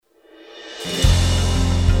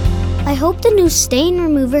I hope the new stain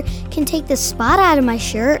remover can take the spot out of my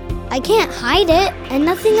shirt. I can't hide it, and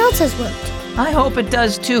nothing else has worked. I hope it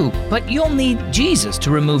does too, but you'll need Jesus to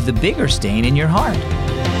remove the bigger stain in your heart.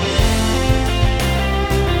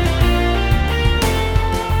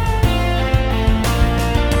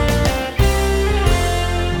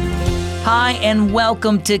 Hi, and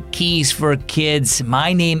welcome to Keys for Kids.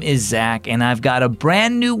 My name is Zach, and I've got a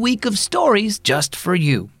brand new week of stories just for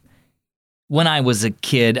you. When I was a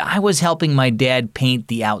kid, I was helping my dad paint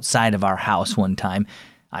the outside of our house one time.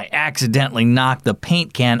 I accidentally knocked the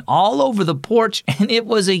paint can all over the porch, and it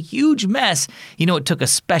was a huge mess. It took a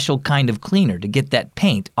special kind of cleaner to get that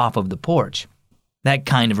paint off of the porch. That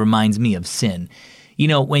kind of reminds me of sin.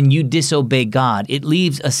 When you disobey God, it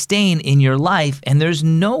leaves a stain in your life, and there's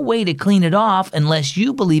no way to clean it off unless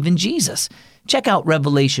you believe in Jesus. Check out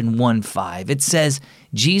Revelation 1:5. It says,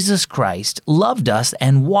 Jesus Christ loved us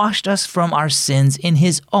and washed us from our sins in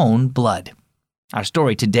his own blood. Our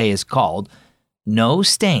story today is called No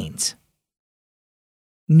Stains.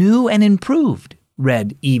 New and improved,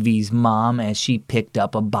 read Evie's mom as she picked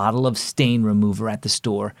up a bottle of stain remover at the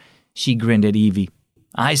store. She grinned at Evie.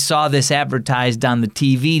 I saw this advertised on the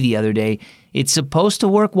TV the other day. It's supposed to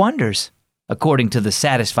work wonders. According to the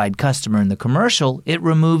satisfied customer in the commercial, it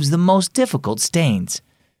removes the most difficult stains.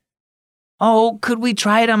 Oh, could we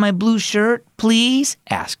try it on my blue shirt, please?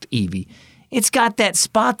 Asked Evie. It's got that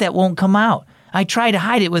spot that won't come out. I try to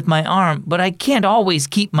hide it with my arm, but I can't always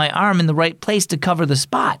keep my arm in the right place to cover the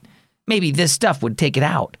spot. Maybe this stuff would take it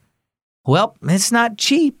out. Well, it's not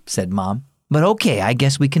cheap, said Mom. But okay, I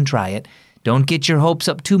guess we can try it. Don't get your hopes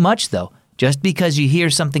up too much, though. Just because you hear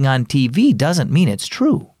something on TV doesn't mean it's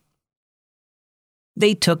true.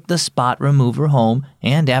 They took the spot remover home,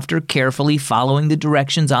 and after carefully following the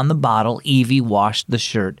directions on the bottle, Evie washed the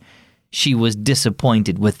shirt. She was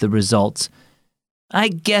disappointed with the results. I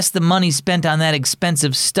guess the money spent on that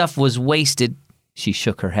expensive stuff was wasted. She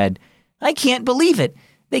shook her head. I can't believe it.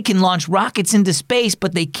 They can launch rockets into space,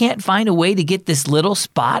 but they can't find a way to get this little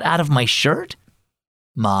spot out of my shirt?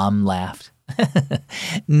 Mom laughed.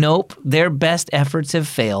 Nope, their best efforts have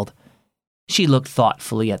failed. She looked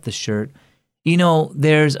thoughtfully at the shirt.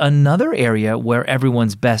 There's another area where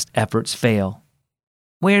everyone's best efforts fail.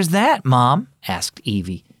 Where's that, Mom? Asked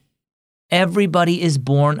Evie. Everybody is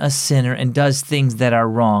born a sinner and does things that are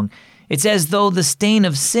wrong. It's as though the stain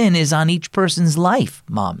of sin is on each person's life,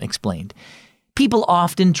 Mom explained. People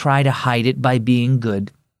often try to hide it by being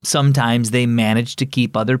good. Sometimes they manage to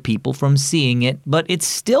keep other people from seeing it, but it's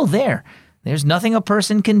still there. There's nothing a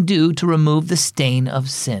person can do to remove the stain of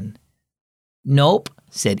sin. Nope,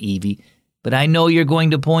 said Evie, but I know you're going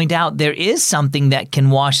to point out there is something that can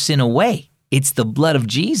wash sin away. It's the blood of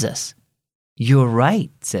Jesus. You're right,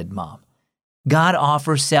 said Mom. God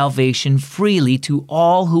offers salvation freely to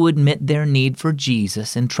all who admit their need for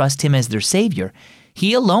Jesus and trust him as their Savior.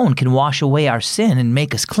 He alone can wash away our sin and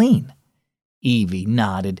make us clean. Evie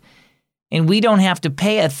nodded. And we don't have to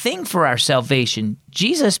pay a thing for our salvation.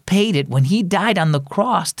 Jesus paid it when he died on the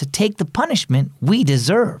cross to take the punishment we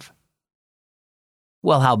deserve.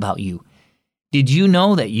 Well, how about you? Did you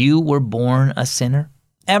know that you were born a sinner?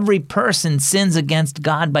 Every person sins against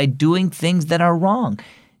God by doing things that are wrong.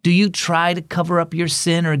 Do you try to cover up your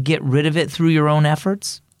sin or get rid of it through your own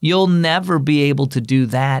efforts? You'll never be able to do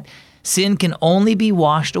that. Sin can only be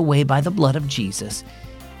washed away by the blood of Jesus.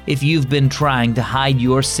 If you've been trying to hide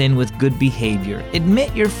your sin with good behavior,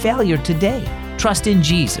 admit your failure today. Trust in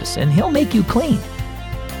Jesus, and he'll make you clean.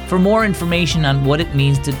 For more information on what it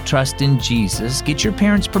means to trust in Jesus, get your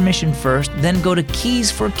parents' permission first, then go to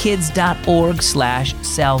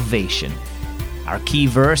keysforkids.org/salvation. Our key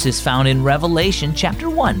verse is found in Revelation chapter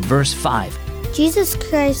 1, verse 5. Jesus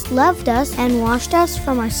Christ loved us and washed us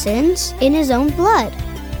from our sins in his own blood.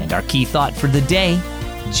 And our key thought for the day,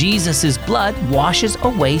 Jesus' blood washes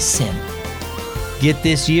away sin. Get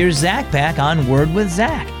this year's Zach Pack on Word with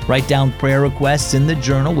Zach. Write down prayer requests in the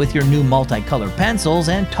journal with your new multicolored pencils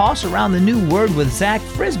and toss around the new Word with Zach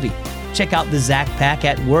Frisbee. Check out the Zach Pack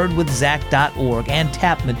at wordwithzach.org and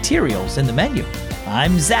tap Materials in the menu.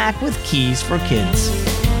 I'm Zach with Keys for Kids.